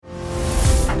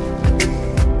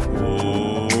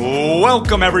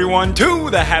Welcome everyone to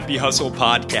the Happy Hustle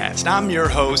Podcast. I'm your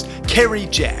host, Cary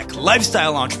Jack,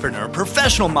 lifestyle entrepreneur,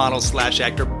 professional model /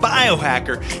 actor,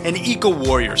 biohacker, and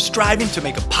eco-warrior striving to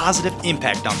make a positive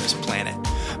impact on this planet.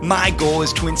 My goal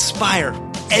is to inspire,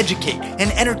 educate,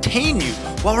 and entertain you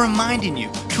while reminding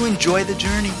you to enjoy the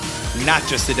journey, not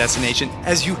just the destination,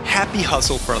 as you happy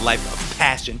hustle for a life of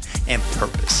passion and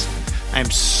purpose. I am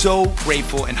so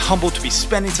grateful and humbled to be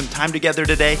spending some time together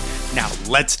today. Now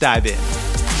let's dive in.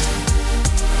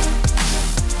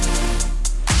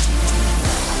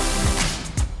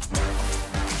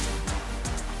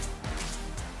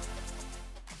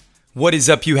 What is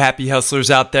up, you happy hustlers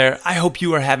out there? I hope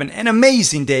you are having an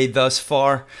amazing day thus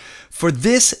far. For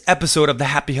this episode of the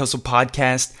Happy Hustle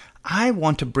Podcast, I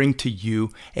want to bring to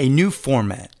you a new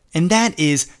format, and that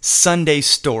is Sunday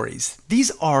Stories.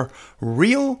 These are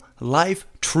real life,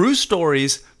 true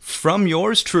stories from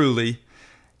yours truly,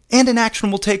 and an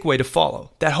actionable takeaway to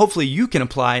follow that hopefully you can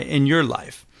apply in your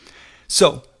life.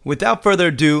 So, without further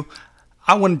ado,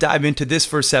 I want to dive into this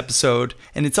first episode,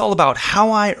 and it's all about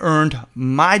how I earned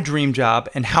my dream job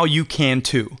and how you can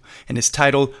too. And it's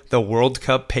titled The World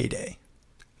Cup Payday.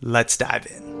 Let's dive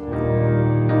in.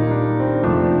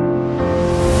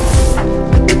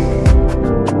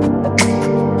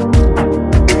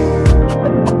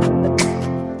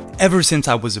 Ever since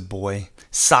I was a boy,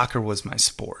 soccer was my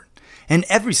sport. And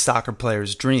every soccer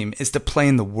player's dream is to play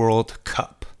in the World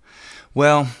Cup.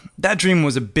 Well, that dream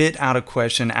was a bit out of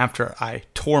question after I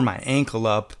tore my ankle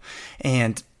up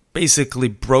and basically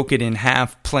broke it in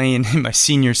half playing in my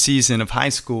senior season of high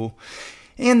school,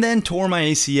 and then tore my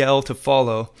ACL to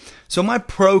follow. So my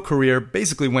pro career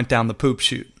basically went down the poop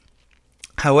chute.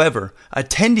 However,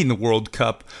 attending the World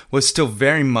Cup was still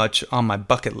very much on my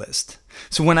bucket list.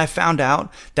 So when I found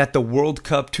out that the World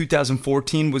Cup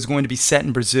 2014 was going to be set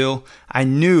in Brazil, I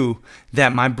knew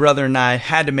that my brother and I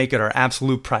had to make it our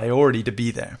absolute priority to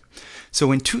be there.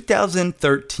 So in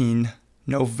 2013,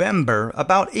 November,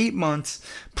 about 8 months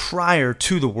prior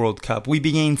to the World Cup, we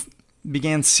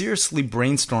began seriously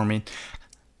brainstorming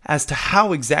as to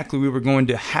how exactly we were going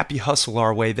to happy hustle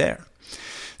our way there.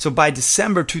 So by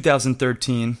December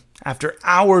 2013, after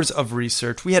hours of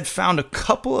research, we had found a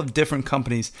couple of different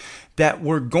companies that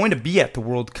were going to be at the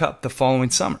World Cup the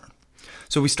following summer.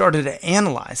 So we started to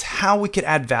analyze how we could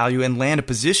add value and land a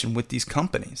position with these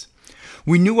companies.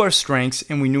 We knew our strengths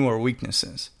and we knew our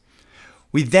weaknesses.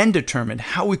 We then determined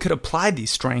how we could apply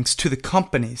these strengths to the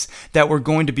companies that were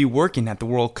going to be working at the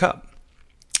World Cup.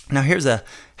 Now here's a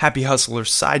happy hustler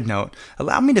side note.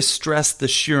 Allow me to stress the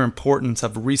sheer importance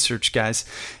of research, guys.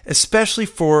 Especially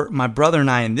for my brother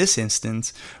and I in this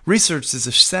instance, research is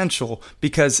essential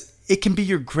because it can be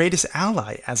your greatest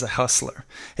ally as a hustler.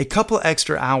 A couple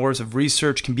extra hours of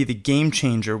research can be the game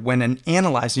changer when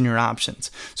analyzing your options.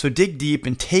 So dig deep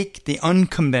and take the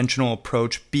unconventional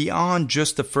approach beyond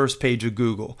just the first page of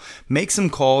Google. Make some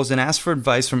calls and ask for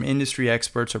advice from industry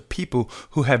experts or people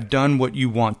who have done what you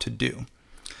want to do.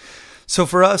 So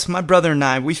for us, my brother and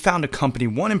I, we found a company,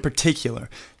 one in particular,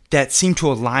 that seemed to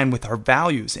align with our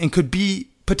values and could be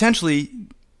potentially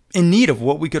in need of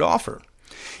what we could offer.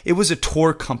 It was a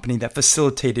tour company that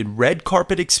facilitated red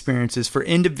carpet experiences for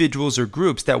individuals or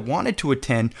groups that wanted to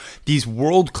attend these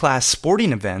world-class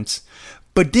sporting events,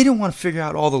 but didn't want to figure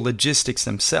out all the logistics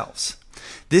themselves.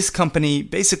 This company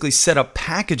basically set up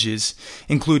packages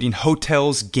including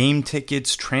hotels, game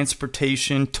tickets,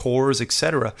 transportation, tours,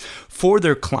 etc. for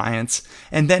their clients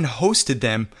and then hosted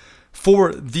them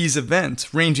for these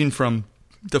events ranging from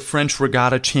the French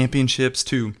Regatta Championships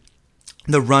to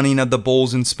the running of the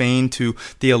bulls in Spain to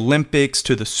the Olympics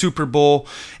to the Super Bowl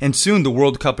and soon the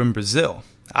World Cup in Brazil.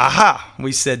 Aha,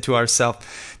 we said to ourselves.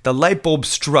 The light bulb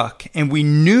struck and we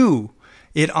knew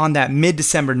it on that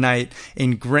mid-December night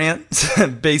in Grant's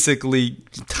basically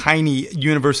tiny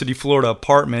University, Florida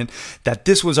apartment that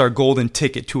this was our golden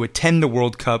ticket to attend the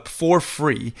World Cup for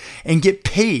free and get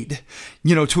paid,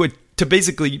 to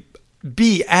basically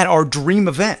be at our dream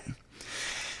event.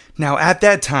 Now, at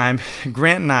that time,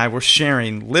 Grant and I were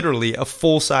sharing literally a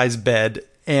full-size bed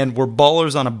and were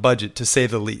ballers on a budget, to say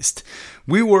the least.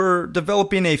 We were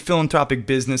developing a philanthropic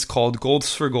business called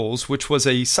Goals for Goals, which was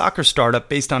a soccer startup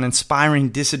based on inspiring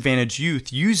disadvantaged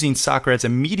youth using soccer as a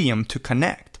medium to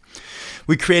connect.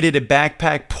 We created a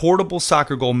backpack portable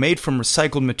soccer goal made from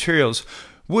recycled materials,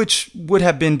 which would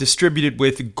have been distributed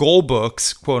with goal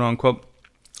books, quote unquote,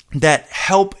 that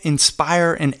help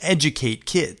inspire and educate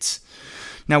kids.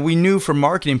 Now, we knew for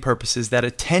marketing purposes that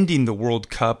attending the World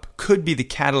Cup could be the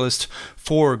catalyst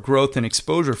for growth and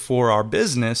exposure for our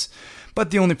business,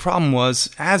 But the only problem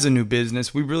was, as a new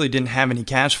business, we really didn't have any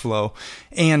cash flow,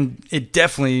 and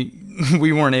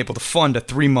we weren't able to fund a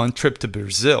 3-month trip to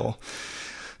Brazil.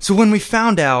 So when we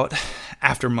found out,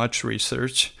 after much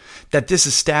research, that this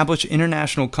established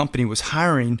international company was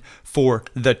hiring for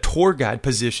the tour guide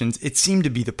positions, it seemed to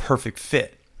be the perfect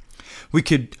fit. We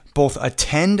could both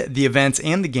attend the events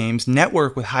and the games,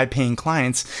 network with high-paying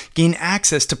clients, gain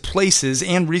access to places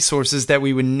and resources that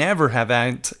we would never have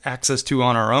access to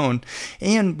on our own,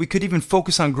 and we could even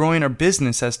focus on growing our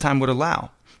business as time would allow.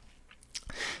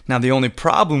 Now, the only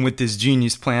problem with this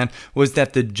genius plan was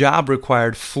that the job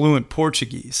required fluent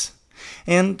Portuguese.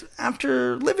 And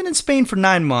after living in Spain for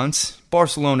 9 months,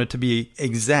 Barcelona to be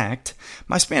exact,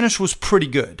 my Spanish was pretty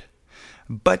good.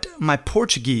 But my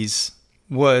Portuguese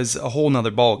was a whole nother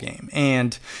ballgame,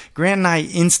 and Grant and I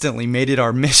instantly made it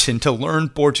our mission to learn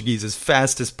Portuguese as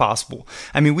fast as possible.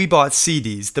 I mean, we bought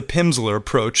CDs, the Pimsleur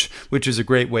approach, which is a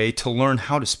great way to learn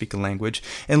how to speak a language,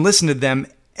 and listened to them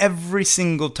every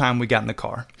single time we got in the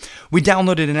car. We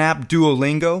downloaded an app,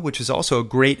 Duolingo, which is also a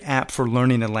great app for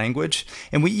learning a language,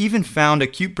 and we even found a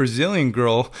cute Brazilian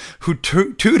girl who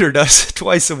tutored us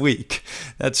twice a week.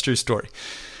 That's a true story.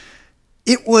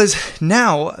 It was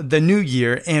now the new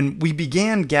year, and we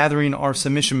began gathering our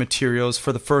submission materials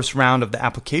for the first round of the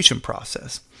application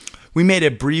process. We made a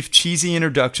brief, cheesy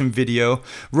introduction video,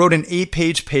 wrote an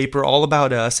 8-page paper all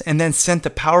about us, and then sent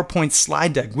a PowerPoint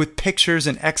slide deck with pictures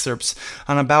and excerpts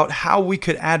on about how we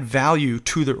could add value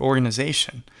to their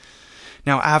organization.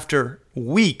 Now, after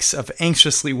weeks of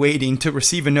anxiously waiting to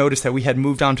receive a notice that we had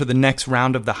moved on to the next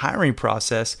round of the hiring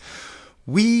process,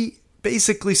 we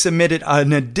basically submitted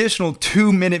an additional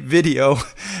 2-minute video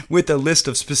with a list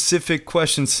of specific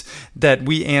questions that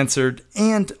we answered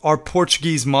and our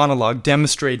Portuguese monologue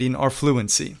demonstrating our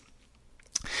fluency.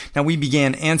 Now, we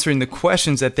began answering the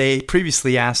questions that they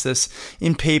previously asked us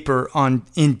in paper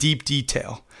in deep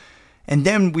detail. And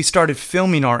then we started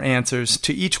filming our answers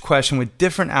to each question with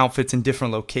different outfits in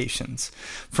different locations.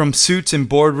 From suits in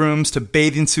boardrooms to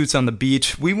bathing suits on the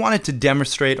beach, we wanted to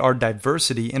demonstrate our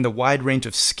diversity and the wide range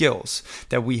of skills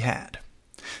that we had.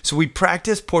 So we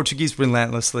practiced Portuguese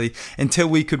relentlessly until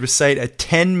we could recite a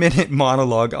 10-minute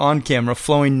monologue on camera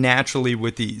flowing naturally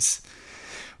with ease.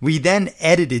 We then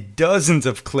edited dozens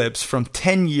of clips from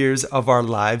 10 years of our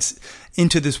lives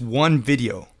into this one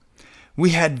video.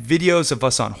 We had videos of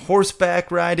us on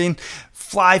horseback riding,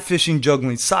 fly fishing,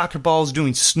 juggling soccer balls,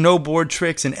 doing snowboard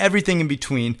tricks, and everything in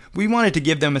between. We wanted to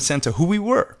give them a sense of who we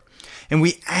were. And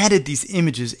we added these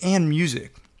images and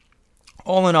music.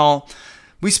 All in all,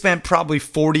 we spent probably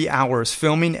 40 hours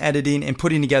filming, editing, and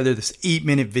putting together this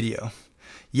 8-minute video.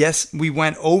 Yes, we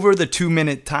went over the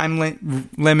 2-minute time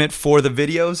limit for the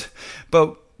videos,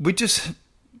 but we just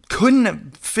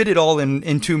couldn't fit it all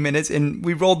in 2 minutes, and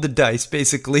we rolled the dice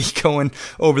basically going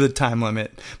over the time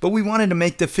limit. But we wanted to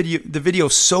make the video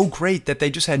so great that they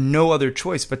just had no other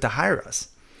choice but to hire us.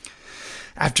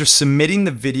 After submitting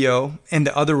the video and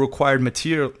the other required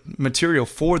material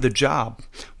for the job,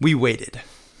 we waited.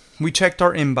 We checked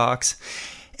our inbox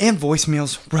and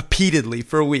voicemails repeatedly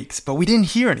for weeks, but we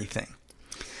didn't hear anything.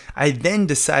 I then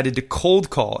decided to cold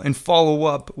call and follow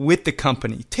up with the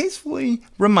company, tastefully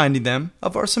reminding them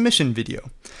of our submission video.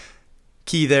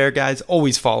 Key there, guys,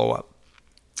 always follow up.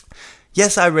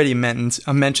 Yes, I already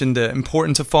mentioned the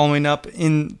importance of following up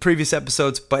in previous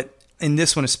episodes, but in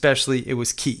this one especially, it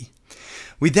was key.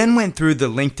 We then went through the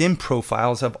LinkedIn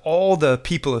profiles of all the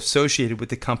people associated with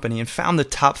the company and found the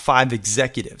top 5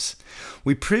 executives.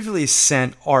 We previously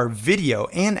sent our video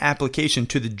and application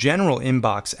to the general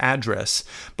inbox address,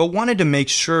 but wanted to make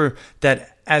sure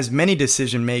that as many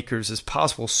decision makers as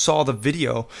possible saw the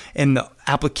video and the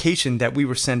application that we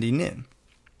were sending in.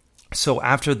 So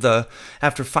after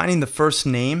finding the first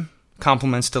name,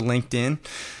 compliments to LinkedIn,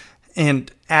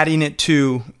 and adding it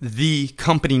to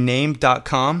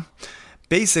thecompanyname.com,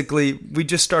 basically, we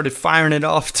just started firing it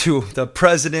off to the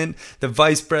president, the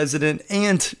vice president,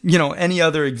 and, any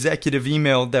other executive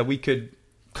email that we could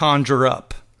conjure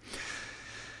up.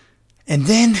 And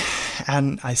then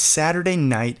on a Saturday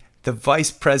night, the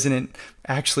vice president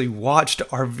actually watched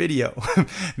our video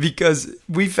because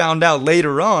we found out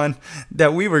later on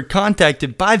that we were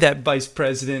contacted by that vice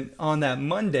president on that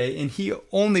Monday, and he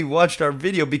only watched our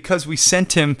video because we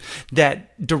sent him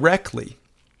that directly.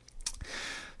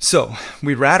 So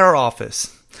we were at our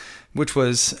office, which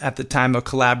was at the time a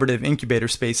collaborative incubator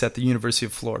space at the University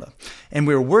of Florida. And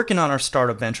we were working on our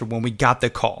startup venture when we got the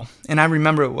call. And I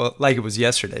remember it like it was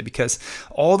yesterday because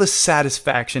all the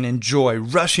satisfaction and joy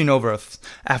rushing over us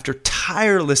after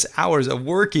tireless hours of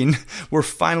working were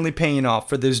finally paying off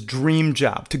for this dream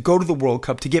job, to go to the World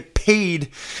Cup, to get paid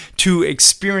to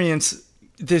experience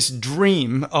this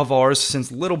dream of ours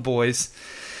since little boys.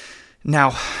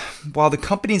 Now, while the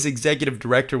company's executive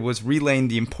director was relaying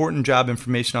the important job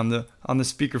information on the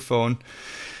speakerphone,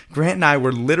 Grant and I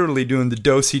were literally doing the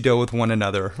do-si-do with one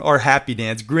another, our happy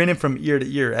dance, grinning from ear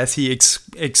to ear as he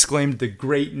exclaimed the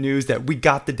great news that we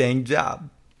got the dang job.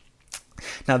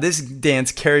 Now, this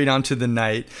dance carried on to the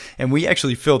night, and we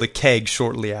actually filled a keg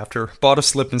shortly after, bought a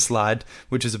slip and slide,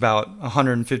 which is about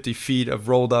 150 feet of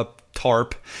rolled up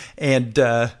tarp, and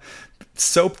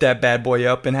soaped that bad boy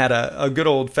up and had a good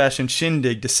old-fashioned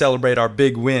shindig to celebrate our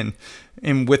big win,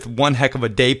 and with one heck of a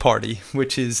day party,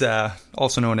 which is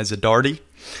also known as a darty.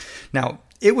 Now,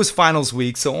 it was finals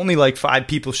week, so only like 5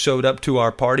 people showed up to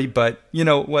our party, but you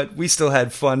know what? We still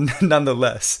had fun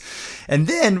nonetheless. And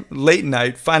then, late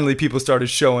night, finally people started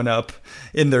showing up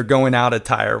in their going-out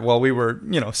attire while we were,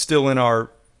 still in our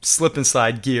slip and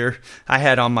slide gear. I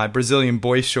had on my Brazilian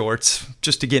boy shorts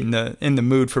just to get in the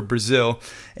mood for Brazil,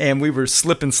 and we were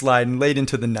slip and sliding late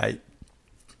into the night.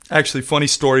 Actually, funny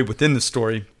story within the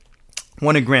story.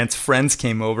 One of Grant's friends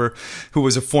came over who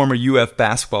was a former UF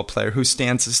basketball player who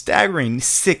stands a staggering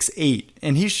 6'8",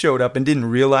 and he showed up and didn't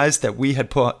realize that we had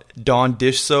put Dawn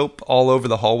dish soap all over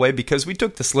the hallway because we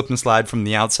took the slip and slide from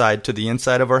the outside to the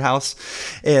inside of our house,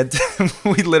 and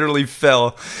we literally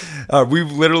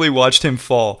watched him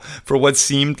fall for what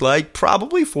seemed like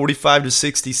probably 45 to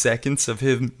 60 seconds of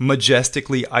him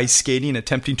majestically ice skating,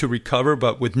 attempting to recover,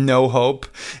 but with no hope,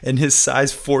 and his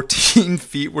size 14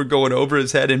 feet were going over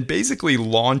his head, and basically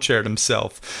lawn chaired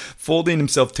himself, folding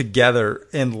himself together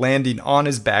and landing on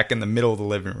his back in the middle of the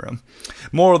living room.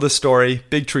 Moral of the story,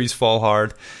 big trees fall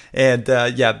hard. And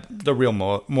the real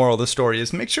moral of the story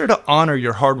is make sure to honor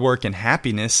your hard work and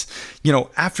happiness,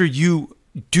 after you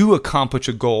do accomplish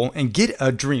a goal and get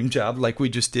a dream job like we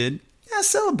just did.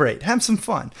 Celebrate, have some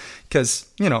fun, because,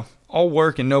 all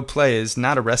work and no play is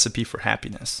not a recipe for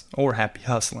happiness or happy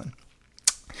hustling.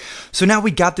 So now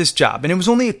we got this job, and it was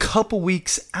only a couple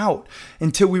weeks out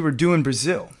until we were due in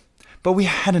Brazil. But we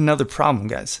had another problem,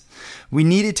 guys. We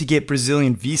needed to get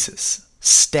Brazilian visas,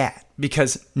 stat,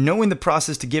 because knowing the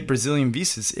process to get Brazilian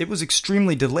visas, it was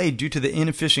extremely delayed due to the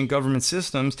inefficient government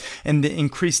systems and the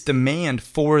increased demand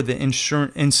for the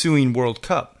ensuing World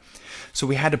Cup. So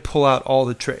we had to pull out all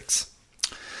the tricks.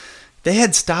 They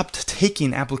had stopped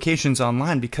taking applications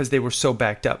online because they were so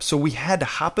backed up. So we had to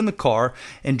hop in the car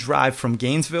and drive from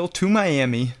Gainesville to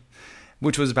Miami,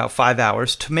 which was about 5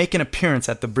 hours, to make an appearance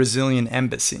at the Brazilian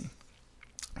embassy.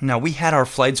 Now, we had our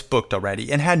flights booked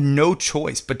already and had no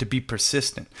choice but to be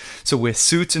persistent. So with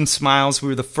suits and smiles, we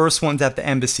were the first ones at the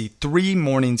embassy 3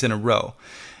 mornings in a row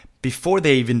before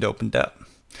they even opened up.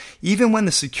 Even when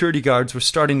the security guards were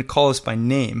starting to call us by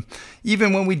name,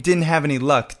 even when we didn't have any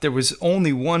luck, there was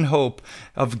only one hope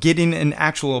of getting an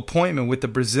actual appointment with the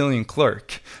Brazilian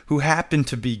clerk, who happened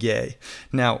to be gay.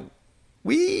 Now,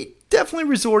 we definitely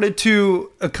resorted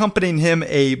to accompanying him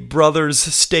a brother's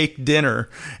steak dinner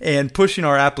and pushing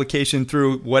our application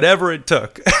through whatever it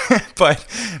took. But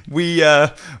we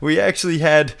actually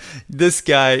had this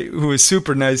guy who was a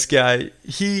super nice guy.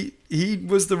 He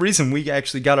was the reason we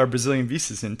actually got our Brazilian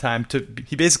visas in time.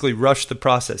 He basically rushed the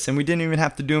process, and we didn't even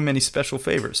have to do him any special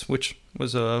favors, which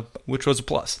was a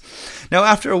plus. Now,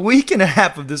 after a week and a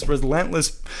half of this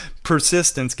relentless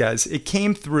persistence, guys, it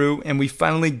came through, and we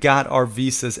finally got our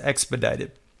visas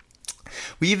expedited.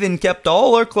 We even kept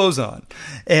all our clothes on,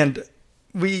 and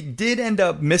we did end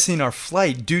up missing our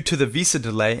flight due to the visa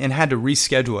delay and had to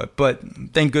reschedule it. But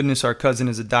thank goodness our cousin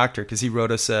is a doctor, because he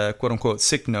wrote us quote-unquote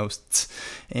sick notes.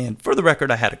 And for the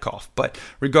record, I had a cough. But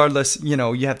regardless, you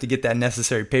have to get that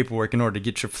necessary paperwork in order to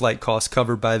get your flight costs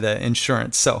covered by the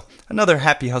insurance. So another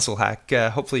happy hustle hack.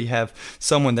 Hopefully you have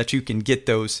someone that you can get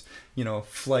those,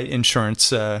 flight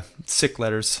insurance sick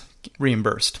letters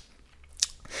reimbursed.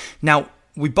 Now,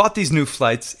 we bought these new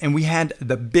flights, and we had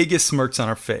the biggest smirks on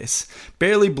our face,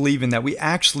 barely believing that we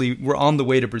actually were on the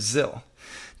way to Brazil.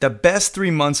 The best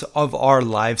 3 months of our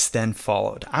lives then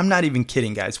followed. I'm not even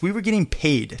kidding, guys. We were getting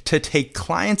paid to take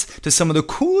clients to some of the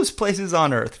coolest places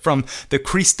on earth, from the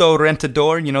Cristo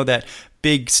Rentador, that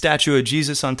big statue of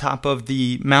Jesus on top of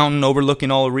the mountain overlooking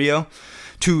all of Rio,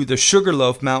 to the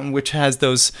Sugarloaf Mountain, which has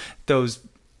those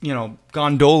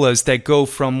gondolas that go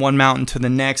from one mountain to the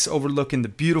next, overlooking the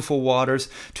beautiful waters,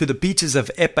 to the beaches of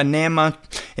Ipanema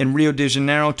in Rio de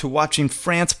Janeiro, to watching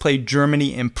France play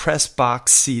Germany in press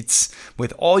box seats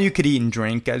with all you could eat and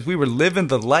drink, guys. We were living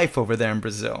the life over there in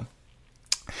Brazil.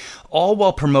 All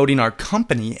while promoting our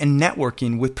company and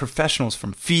networking with professionals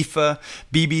from FIFA,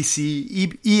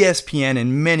 BBC, ESPN,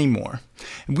 and many more.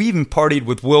 We even partied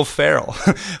with Will Ferrell,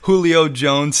 Julio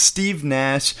Jones, Steve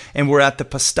Nash, and we're at the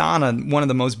Pastana, one of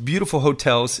the most beautiful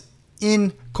hotels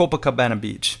in Copacabana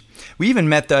Beach. We even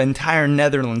met the entire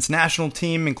Netherlands national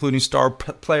team, including star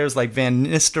players like Van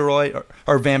Nistelrooy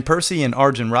or Van Persie and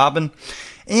Arjen Robben,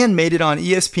 and made it on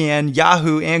ESPN,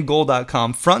 Yahoo, and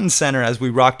Goal.com front and center as we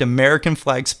rocked American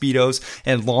flag Speedos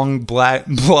and long black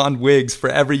blonde wigs for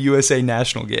every USA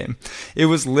national game. It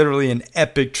was literally an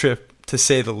epic trip, to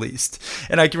say the least.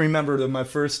 And I can remember that my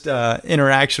first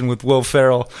interaction with Will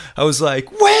Ferrell, I was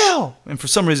like, Will! And for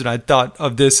some reason I thought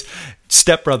of this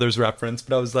Step Brothers reference,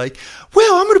 but I was like,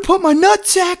 Will, I'm going to put my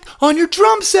nutsack on your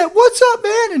drum set. What's up,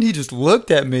 man? And he just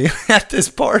looked at me at this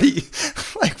party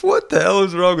like, what the hell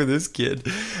is wrong with this kid?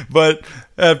 But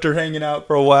after hanging out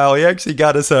for a while, he actually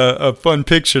got us a fun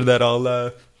picture that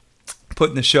I'll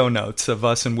put in the show notes of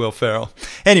us and Will Ferrell.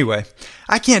 Anyway,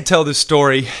 I can't tell this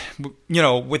story,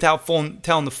 without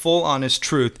telling the full honest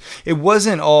truth. It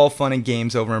wasn't all fun and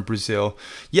games over in Brazil.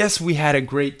 Yes, we had a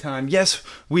great time. Yes,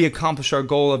 we accomplished our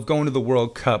goal of going to the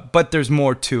World Cup, but there's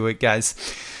more to it, guys.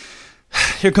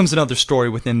 Here comes another story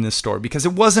within this story, because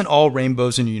it wasn't all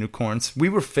rainbows and unicorns. We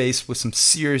were faced with some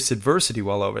serious adversity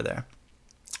while over there.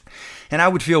 And I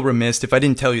would feel remiss if I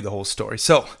didn't tell you the whole story.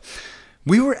 So,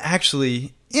 we were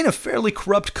actually in a fairly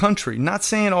corrupt country. Not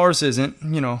saying ours isn't,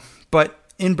 but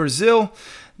in Brazil,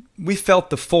 we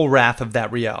felt the full wrath of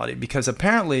that reality, because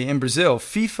apparently in Brazil,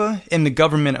 FIFA and the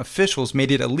government officials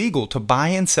made it illegal to buy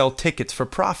and sell tickets for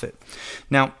profit.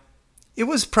 Now, it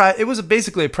was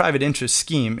basically a private interest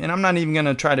scheme, and I'm not even going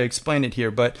to try to explain it here,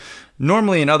 but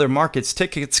normally in other markets,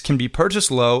 tickets can be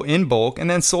purchased low in bulk and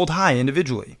then sold high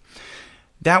individually.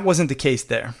 That wasn't the case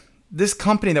there. This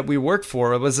company that we worked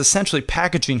for was essentially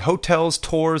packaging hotels,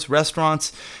 tours,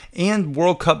 restaurants, and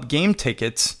World Cup game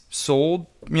tickets sold,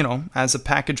 as a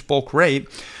package bulk rate.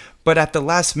 But at the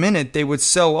last minute, they would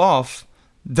sell off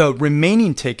the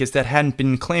remaining tickets that hadn't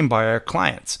been claimed by our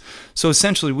clients. So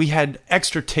essentially, we had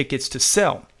extra tickets to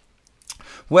sell.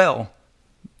 Well,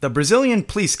 the Brazilian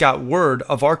police got word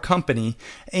of our company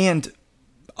and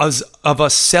of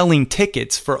us selling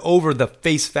tickets for over the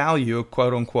face value,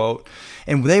 quote unquote,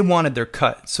 and they wanted their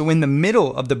cut. So in the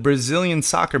middle of the Brazilian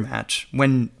soccer match,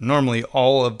 when normally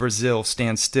all of Brazil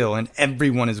stands still and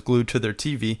everyone is glued to their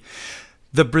TV,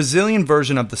 the Brazilian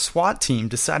version of the SWAT team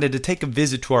decided to take a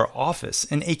visit to our office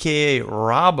and aka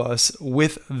rob us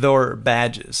with their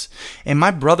badges. And my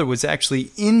brother was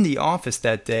actually in the office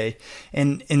that day,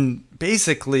 and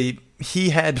basically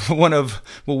he had one of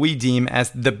what we deem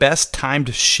as the best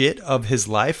timed shit of his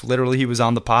life. Literally, he was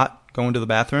on the pot going to the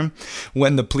bathroom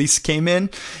when the police came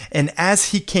in. And as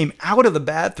he came out of the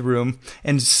bathroom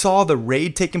and saw the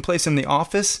raid taking place in the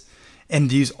office,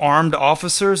 and these armed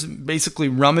officers basically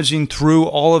rummaging through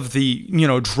all of the,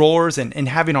 drawers and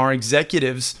having our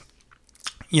executives,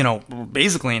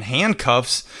 basically in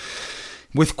handcuffs.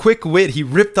 With quick wit, he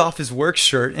ripped off his work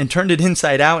shirt and turned it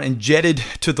inside out and jetted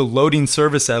to the loading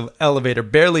service elevator,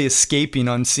 barely escaping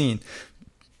unseen.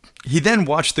 He then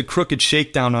watched the crooked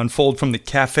shakedown unfold from the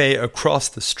cafe across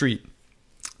the street.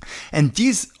 And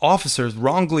these officers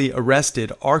wrongly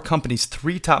arrested our company's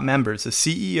 3 top members, the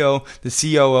CEO, the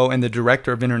COO, and the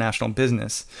Director of International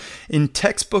Business, in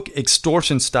textbook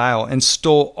extortion style, and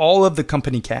stole all of the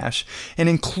company cash, and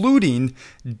including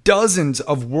dozens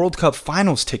of World Cup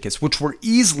finals tickets, which were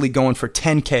easily going for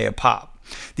 $10,000 a pop.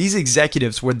 These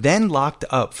executives were then locked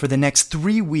up for the next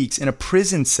 3 weeks in a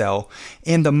prison cell,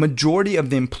 and the majority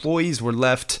of the employees were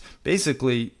left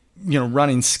basically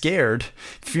running scared,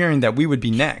 fearing that we would be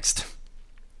next.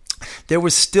 There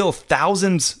was still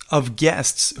thousands of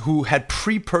guests who had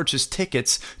pre-purchased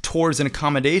tickets, tours, and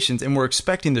accommodations and were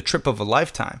expecting the trip of a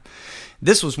lifetime.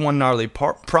 This was one gnarly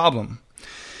problem.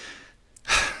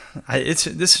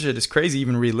 This shit is crazy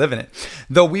even reliving it.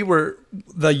 Though we were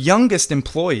the youngest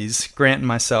employees, Grant and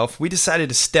myself, we decided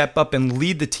to step up and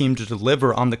lead the team to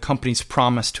deliver on the company's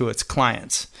promise to its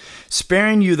clients.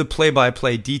 Sparing you the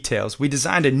play-by-play details, we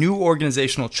designed a new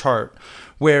organizational chart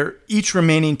where each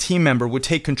remaining team member would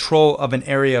take control of an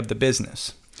area of the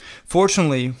business.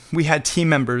 Fortunately, we had team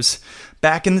members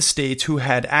back in the States who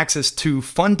had access to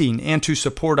funding and to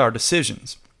support our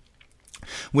decisions.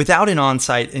 Without an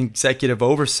on-site executive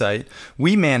oversight,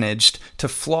 we managed to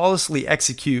flawlessly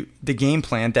execute the game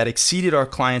plan that exceeded our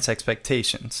clients'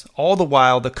 expectations. All the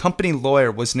while, the company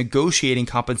lawyer was negotiating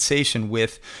compensation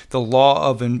with the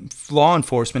law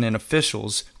enforcement and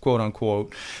officials, quote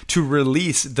unquote, to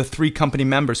release the 3 company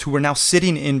members who were now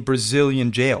sitting in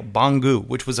Brazilian jail, Bangu,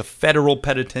 which was a federal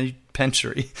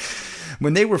penitentiary.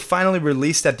 When they were finally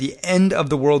released at the end of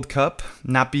the World Cup,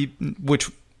 which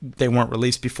they weren't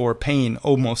released before, paying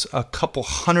almost a couple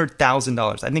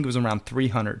 $100,000, I think it was around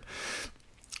 300,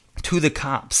 to the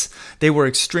cops. They were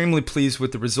extremely pleased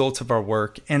with the results of our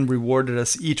work and rewarded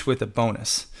us each with a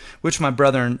bonus, which my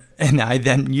brother and I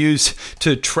then used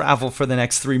to travel for the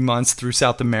next 3 months through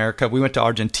South America. We went to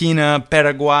Argentina,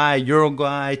 Paraguay,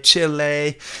 Uruguay,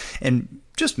 Chile, and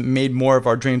just made more of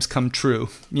our dreams come true,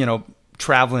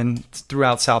 traveling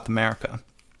throughout South America.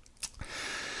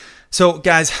 So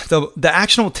guys, the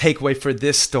actionable takeaway for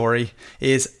this story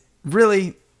is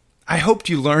really, I hope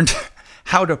you learned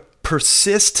how to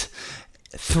persist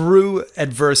through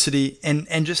adversity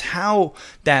and just how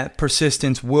that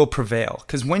persistence will prevail.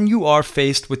 Because when you are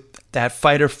faced with that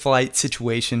fight or flight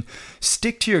situation,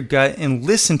 stick to your gut and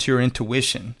listen to your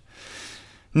intuition.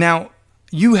 Now,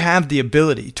 you have the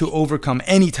ability to overcome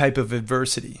any type of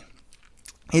adversity.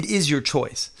 It is your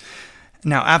choice.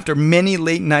 Now, after many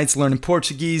late nights learning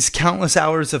Portuguese, countless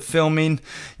hours of filming,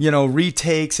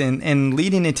 retakes and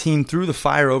leading a team through the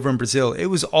fire over in Brazil, it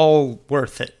was all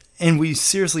worth it. And we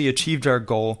seriously achieved our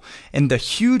goal. And the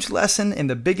huge lesson and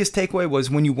the biggest takeaway was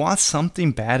when you want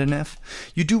something bad enough,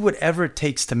 you do whatever it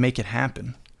takes to make it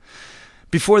happen.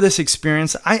 Before this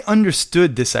experience, I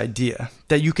understood this idea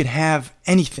that you could have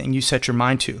anything you set your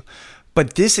mind to.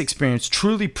 But this experience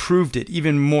truly proved it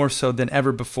even more so than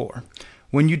ever before.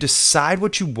 When you decide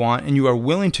what you want and you are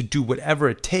willing to do whatever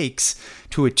it takes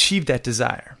to achieve that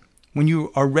desire. When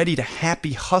you are ready to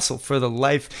happy hustle for the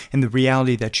life and the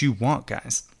reality that you want,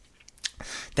 guys.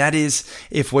 That is,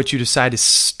 if what you decide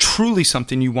is truly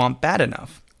something you want bad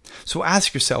enough. So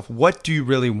ask yourself, what do you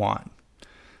really want?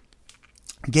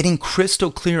 Getting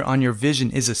crystal clear on your vision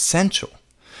is essential.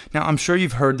 Now, I'm sure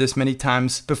you've heard this many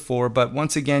times before, but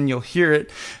once again, you'll hear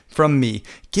it from me.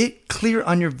 Get clear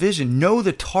on your vision. Know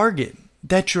the target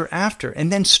that you're after,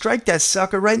 and then strike that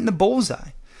sucker right in the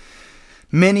bullseye.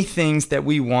 Many things that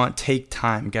we want take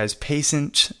time, guys.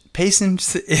 Patience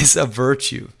is a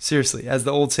virtue, seriously, as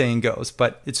the old saying goes,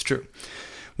 but it's true.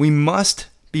 We must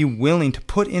be willing to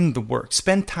put in the work,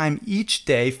 spend time each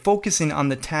day focusing on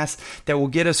the tasks that will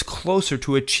get us closer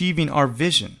to achieving our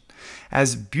vision.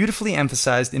 As beautifully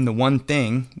emphasized in The One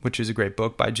Thing, which is a great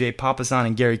book by Jay Papasan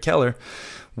and Gary Keller,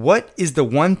 what is the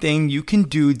one thing you can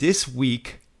do this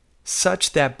week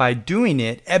such that by doing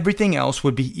it, everything else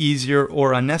would be easier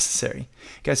or unnecessary?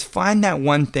 Guys, find that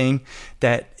one thing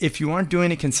that if you aren't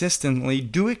doing it consistently,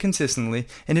 do it consistently,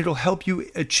 and it'll help you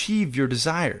achieve your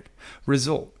desired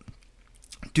result.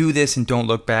 Do this and don't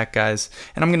look back, guys.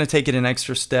 And I'm going to take it an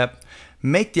extra step.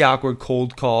 Make the awkward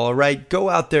cold call, all right? Go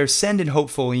out there, send in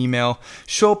hopeful email,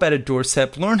 show up at a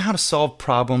doorstep, learn how to solve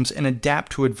problems and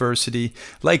adapt to adversity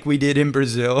like we did in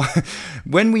Brazil.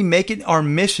 When we make it our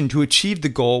mission to achieve the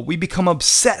goal, we become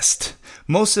obsessed.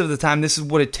 Most of the time, this is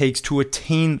what it takes to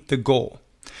attain the goal.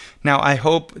 Now, I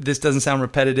hope this doesn't sound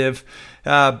repetitive,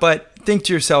 but think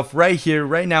to yourself right here,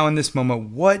 right now in this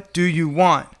moment, what do you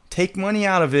want? Take money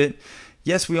out of it.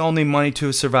 Yes, we all need money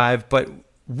to survive, but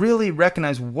really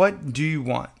recognize, what do you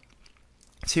want?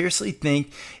 Seriously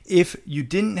think, if you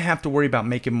didn't have to worry about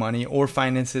making money or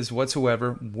finances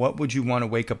whatsoever, what would you want to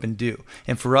wake up and do?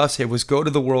 And for us, it was go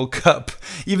to the World Cup.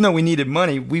 Even though we needed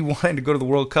money, we wanted to go to the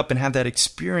World Cup and have that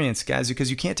experience, guys, because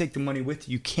you can't take the money with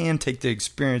you. You can take the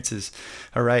experiences,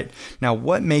 all right? Now,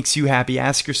 what makes you happy?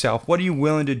 Ask yourself, what are you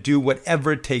willing to do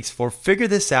whatever it takes for? Figure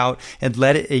this out and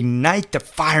let it ignite the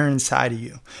fire inside of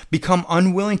you. Become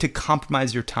unwilling to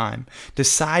compromise your time.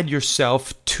 Decide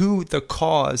yourself to the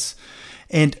cause.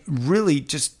 And really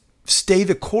just stay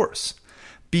the course.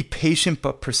 Be patient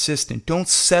but persistent. Don't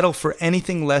settle for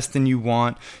anything less than you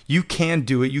want. You can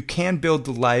do it. You can build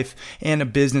a life and a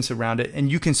business around it. And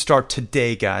you can start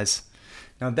today, guys.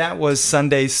 Now that was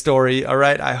Sunday's story. All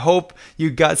right. I hope you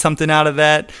got something out of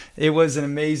that. It was an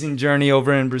amazing journey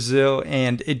over in Brazil.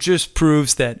 And it just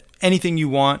proves that anything you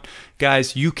want,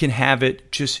 guys, you can have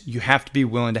it. Just you have to be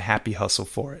willing to happy hustle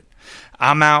for it.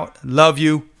 I'm out. Love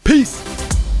you. Peace.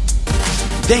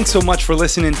 Thanks so much for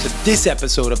listening to this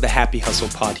episode of the Happy Hustle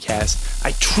Podcast.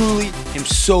 I truly am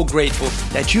so grateful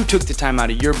that you took the time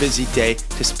out of your busy day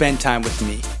to spend time with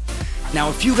me. Now,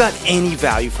 if you got any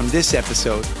value from this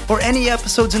episode or any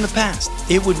episodes in the past,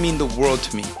 it would mean the world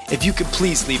to me if you could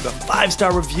please leave a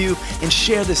 5-star review and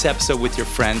share this episode with your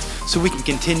friends so we can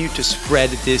continue to spread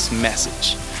this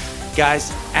message.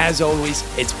 Guys, as always,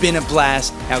 it's been a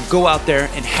blast. Now go out there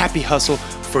and happy hustle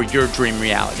for your dream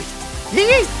reality.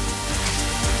 Yee!